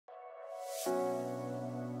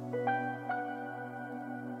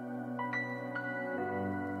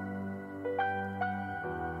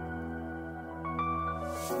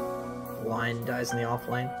Line dies in the off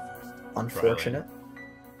lane. Unfortunate.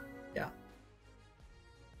 Yeah.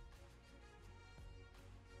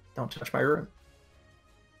 Don't touch my rune.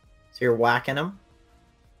 So you're whacking him.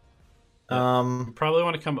 Yeah. You probably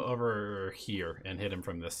want to come over here and hit him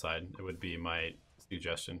from this side. It would be my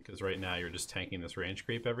suggestion, because right now you're just tanking this range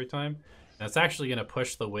creep every time. That's actually going to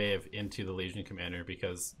push the wave into the Legion Commander,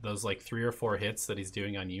 because those like 3 or 4 hits that he's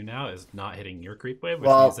doing on you now is not hitting your creep wave, which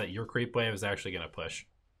means that your creep wave is actually going to push.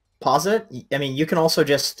 Pause it. I mean, you can also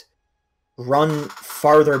just run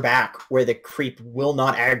farther back where the creep will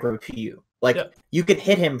not aggro to you. Like, you could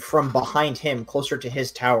hit him from behind him, closer to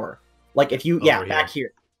his tower. Like, if you, back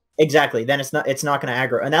here. Exactly. Then it's not going to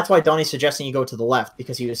aggro. And that's why Donnie's suggesting you go to the left,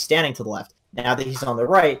 because he was standing to the left. Now that he's on the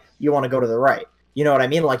right, you want to go to the right. You know what I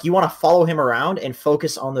mean? Like, you want to follow him around and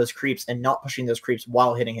focus on those creeps and not pushing those creeps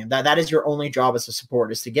while hitting him. That is your only job as a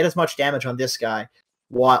support, is to get as much damage on this guy.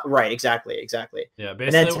 Right, exactly. Yeah,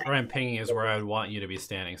 basically where I'm pinging is where I would want you to be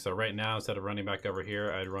standing. So right now, instead of running back over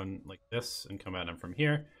here, I'd run like this and come at him from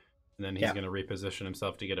here. And then he's going to reposition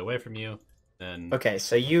himself to get away from you. Then okay,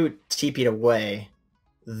 so you TP'd away.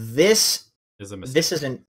 This is a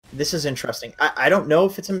mistake. This is interesting. I don't know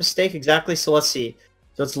if it's a mistake exactly, so let's see.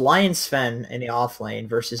 So it's Lion Sven in the off lane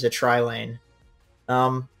versus a tri lane.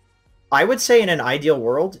 I would say in an ideal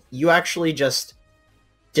world, you actually just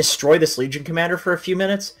destroy this Legion Commander for a few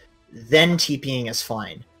minutes, then TPing is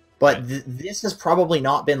fine. But this has probably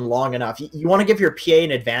not been long enough. You want to give your PA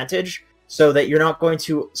an advantage so that you're not going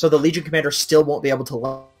to... So the Legion Commander still won't be able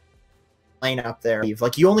to lane up there.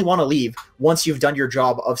 Like, you only want to leave once you've done your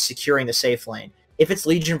job of securing the safe lane. If it's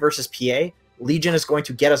Legion versus PA, Legion is going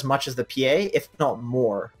to get as much as the PA, if not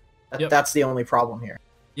more. That's the only problem here.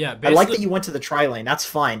 Yeah, I like that you went to the tri lane. That's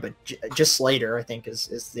fine, but just Slater, I think,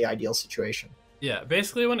 is the ideal situation. Yeah,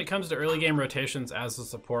 basically when it comes to early game rotations as a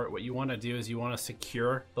support, what you want to do is you want to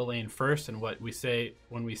secure the lane first. And what we say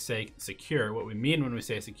when we say secure, what we mean when we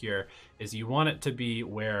say secure, is you want it to be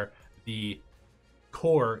where the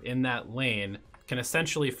core in that lane can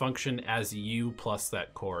essentially function as you plus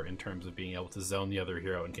that core in terms of being able to zone the other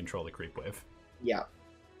hero and control the creep wave. Yeah.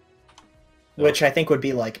 So, which I think would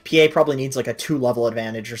be like, PA probably needs like a 2-level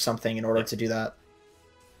advantage or something in order to do that.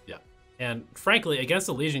 And frankly, against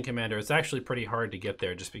the Legion Commander, it's actually pretty hard to get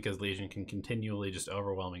there, just because Legion can continually just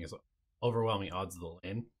overwhelming odds of the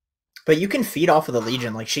lane. But you can feed off of the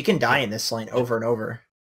Legion. Like, she can die in this lane over and over.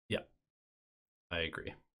 Yeah, I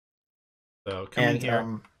agree. So coming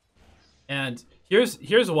here, and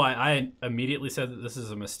here's why I immediately said that this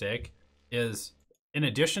is a mistake. Is in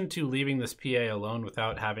addition to leaving this PA alone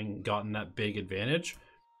without having gotten that big advantage,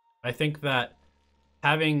 I think that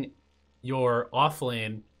having your off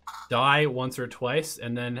lane die once or twice,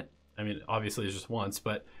 and then, I mean, obviously it's just once,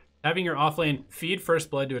 but having your off lane feed first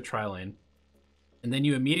blood to a tri lane, and then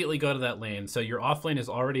you immediately go to that lane. So your off lane is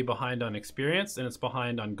already behind on experience, and it's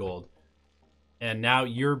behind on gold. And now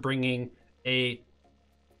you're bringing a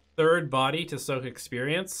third body to soak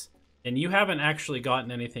experience, and you haven't actually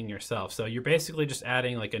gotten anything yourself. So you're basically just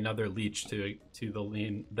adding like another leech to the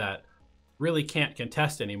lane that really can't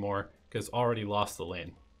contest anymore because already lost the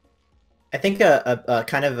lane. I think a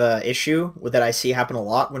kind of a issue that I see happen a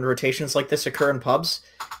lot when rotations like this occur in pubs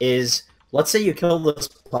is, let's say you kill this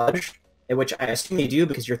Pudge, which I assume you do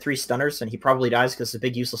because you're 3 stunners and he probably dies because it's a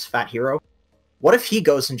big useless fat hero. What if he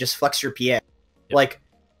goes and just flex your PA? Yep. Like,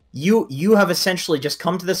 you have essentially just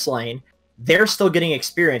come to this lane, they're still getting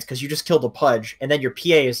experience because you just killed a Pudge, and then your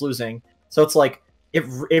PA is losing. So it's like, it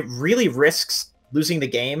really risks losing the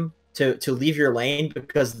game to leave your lane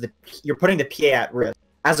because you're putting the PA at risk,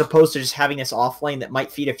 as opposed to just having this off lane that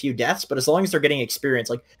might feed a few deaths. But as long as they're getting experience,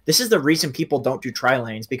 like, this is the reason people don't do tri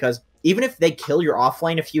lanes, because even if they kill your off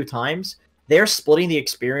lane a few times, they're splitting the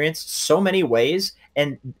experience so many ways,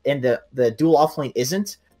 and the dual off lane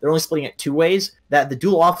isn't. They're only splitting it 2 ways, that the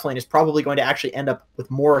dual off lane is probably going to actually end up with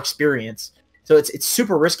more experience. So it's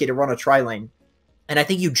super risky to run a tri lane. And I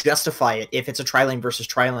think you justify it if it's a tri lane versus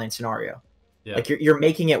tri lane scenario. Yeah. Like, you're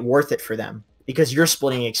making it worth it for them, because you're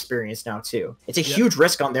splitting experience now too. It's a huge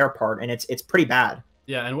risk on their part, and it's pretty bad.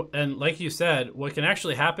 Yeah, and like you said, what can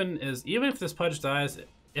actually happen is, even if this Pudge dies,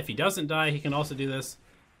 if he doesn't die, he can also do this.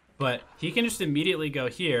 But he can just immediately go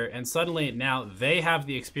here, and suddenly now they have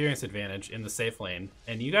the experience advantage in the safe lane,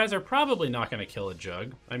 and you guys are probably not going to kill a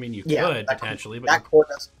Jug. I mean, you could potentially, but that core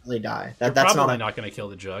doesn't really die. That's probably not going to kill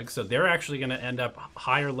the Jug, so they're actually going to end up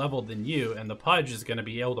higher leveled than you, and the Pudge is going to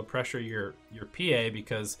be able to pressure your PA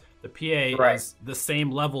because the PA is the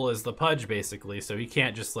same level as the Pudge, basically, so he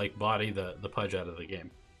can't just, like, body the Pudge out of the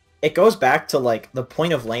game. It goes back to, like, the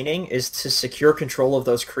point of laning is to secure control of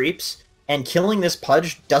those creeps. And killing this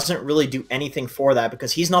Pudge doesn't really do anything for that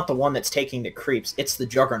because he's not the one that's taking the creeps. It's the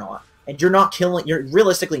Juggernaut. And you're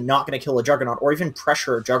realistically not going to kill a Juggernaut or even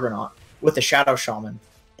pressure a Juggernaut with a Shadow Shaman.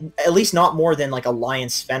 At least not more than like a Lion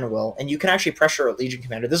Sven will. And you can actually pressure a Legion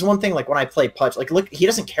Commander. This is one thing, like when I play Pudge, like look, he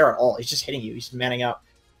doesn't care at all. He's just hitting you. He's manning up.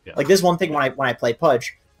 Yeah. Like this is one thing when I play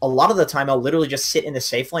Pudge, a lot of the time I'll literally just sit in the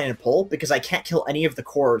safe lane and pull because I can't kill any of the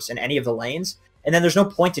cores in any of the lanes. And then there's no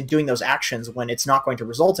point in doing those actions when it's not going to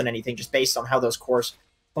result in anything just based on how those cores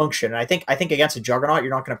function. And I think against a Juggernaut, you're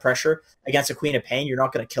not going to pressure. Against a Queen of Pain, you're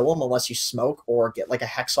not going to kill him unless you smoke or get like a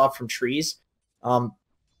Hex off from trees.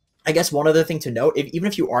 I guess one other thing to note, even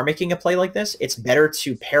if you are making a play like this, it's better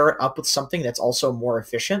to pair it up with something that's also more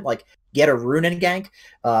efficient, like get a Rune and gank,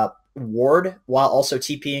 ward while also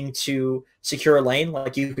TPing to secure a lane.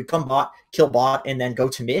 Like you could come bot, kill bot, and then go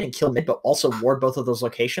to mid and kill mid, but also ward both of those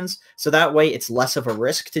locations. So that way it's less of a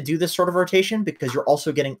risk to do this sort of rotation because you're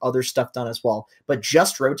also getting other stuff done as well. But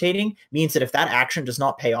just rotating means that if that action does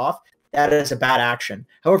not pay off, that is a bad action.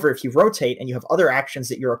 However, if you rotate and you have other actions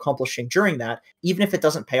that you're accomplishing during that, even if it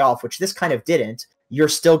doesn't pay off, which this kind of didn't, you're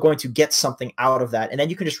still going to get something out of that. And then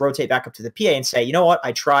you can just rotate back up to the PA and say, you know what,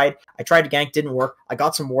 I tried to gank, didn't work. I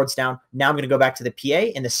got some wards down. Now I'm going to go back to the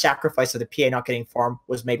PA, and the sacrifice of the PA not getting farm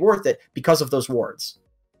was made worth it because of those wards.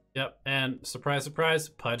 Yep, and surprise, surprise,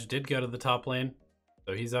 Pudge did go to the top lane.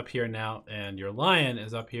 So he's up here now, and your Lion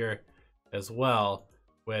is up here as well,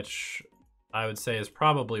 which I would say is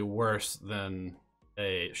probably worse than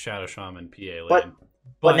a Shadow Shaman PA lane.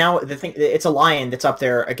 But now the thing, it's a Lion that's up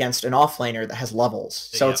there against an offlaner that has levels.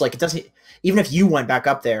 So it's like it doesn't. Even if you went back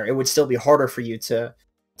up there, it would still be harder for you to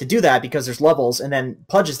do that because there's levels, and then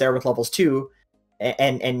Pudge is there with levels too,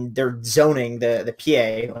 and they're zoning the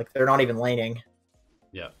PA, like they're not even laning.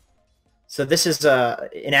 Yeah. So this is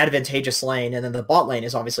an advantageous lane, and then the bot lane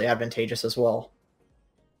is obviously advantageous as well.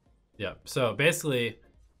 Yeah. So basically,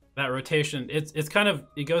 that rotation, it's kind of,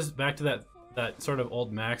 it goes back to that sort of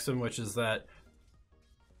old maxim, which is that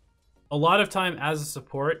a lot of time as a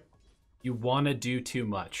support, you want to do too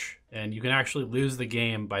much, and you can actually lose the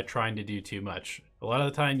game by trying to do too much. A lot of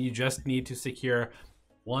the time, you just need to secure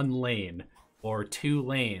one lane or two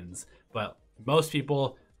lanes, but most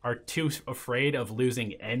people are too afraid of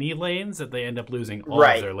losing any lanes that they end up losing all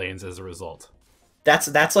of their lanes as a result.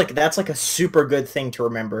 That's like a super good thing to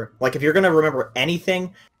remember. Like if you're gonna remember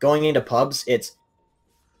anything going into pubs, it's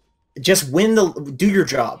just do your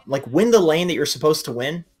job. Like win the lane that you're supposed to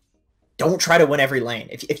win. Don't try to win every lane.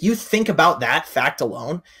 If you think about that fact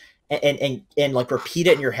alone and like repeat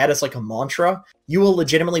it in your head as like a mantra, you will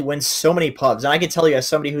legitimately win so many pubs. And I can tell you as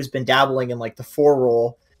somebody who's been dabbling in like the 4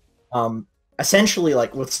 role, essentially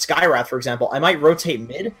like with Skywrath, for example, I might rotate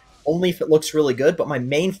mid only if it looks really good, but my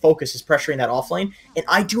main focus is pressuring that off lane, and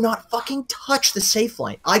I do not fucking touch the safe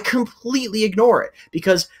lane. I completely ignore it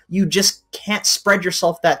because you just can't spread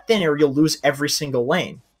yourself that thin or you'll lose every single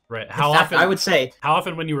lane. Right. How often, I would say, how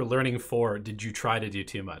often when you were learning 4 did you try to do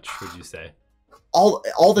too much, would you say? All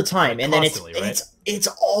the time. Like, and then it's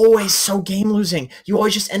always so game losing. You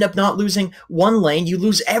always just end up not losing one lane. You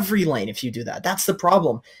lose every lane if you do that. That's the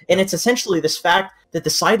problem. And it's essentially this fact that the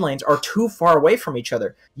side lanes are too far away from each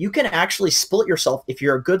other. You can actually split yourself if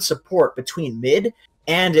you're a good support between mid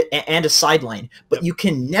and a side lane, but you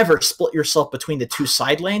can never split yourself between the 2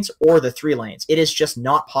 side lanes or the 3 lanes. It is just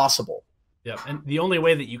not possible. Yeah, and the only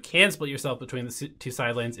way that you can split yourself between the 2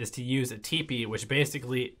 side lanes is to use a TP, which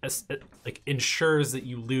basically like ensures that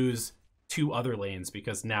you lose 2 other lanes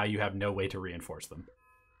because now you have no way to reinforce them.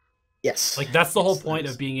 Yes. Like that's the whole point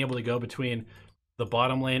of being able to go between the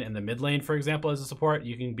bottom lane and the mid lane, for example, as a support.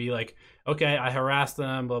 You can be like, okay, I harassed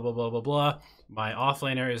them, blah, blah, blah, blah, blah. My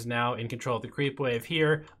offlaner is now in control of the creep wave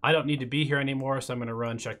here. I don't need to be here anymore, so I'm going to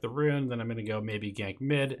run, check the rune, then I'm going to go maybe gank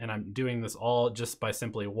mid, and I'm doing this all just by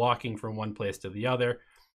simply walking from one place to the other.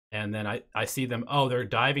 And then I see them, oh, they're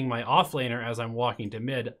diving my offlaner as I'm walking to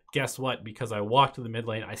mid. Guess what? Because I walked to the mid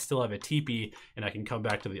lane, I still have a TP, and I can come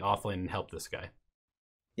back to the offlane and help this guy.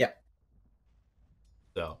 Yeah.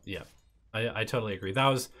 So, yeah. I totally agree. That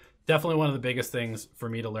was definitely one of the biggest things for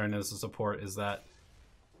me to learn as a support is that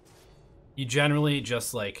you generally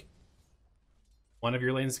just like one of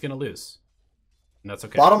your lanes is going to lose. And that's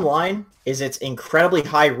okay. Bottom line is it's incredibly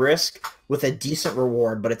high risk with a decent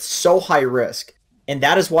reward, but it's so high risk. And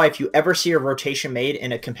that is why if you ever see a rotation made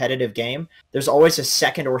in a competitive game, there's always a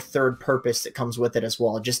second or third purpose that comes with it as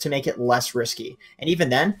well, just to make it less risky. And even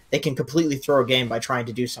then, they can completely throw a game by trying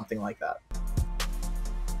to do something like that.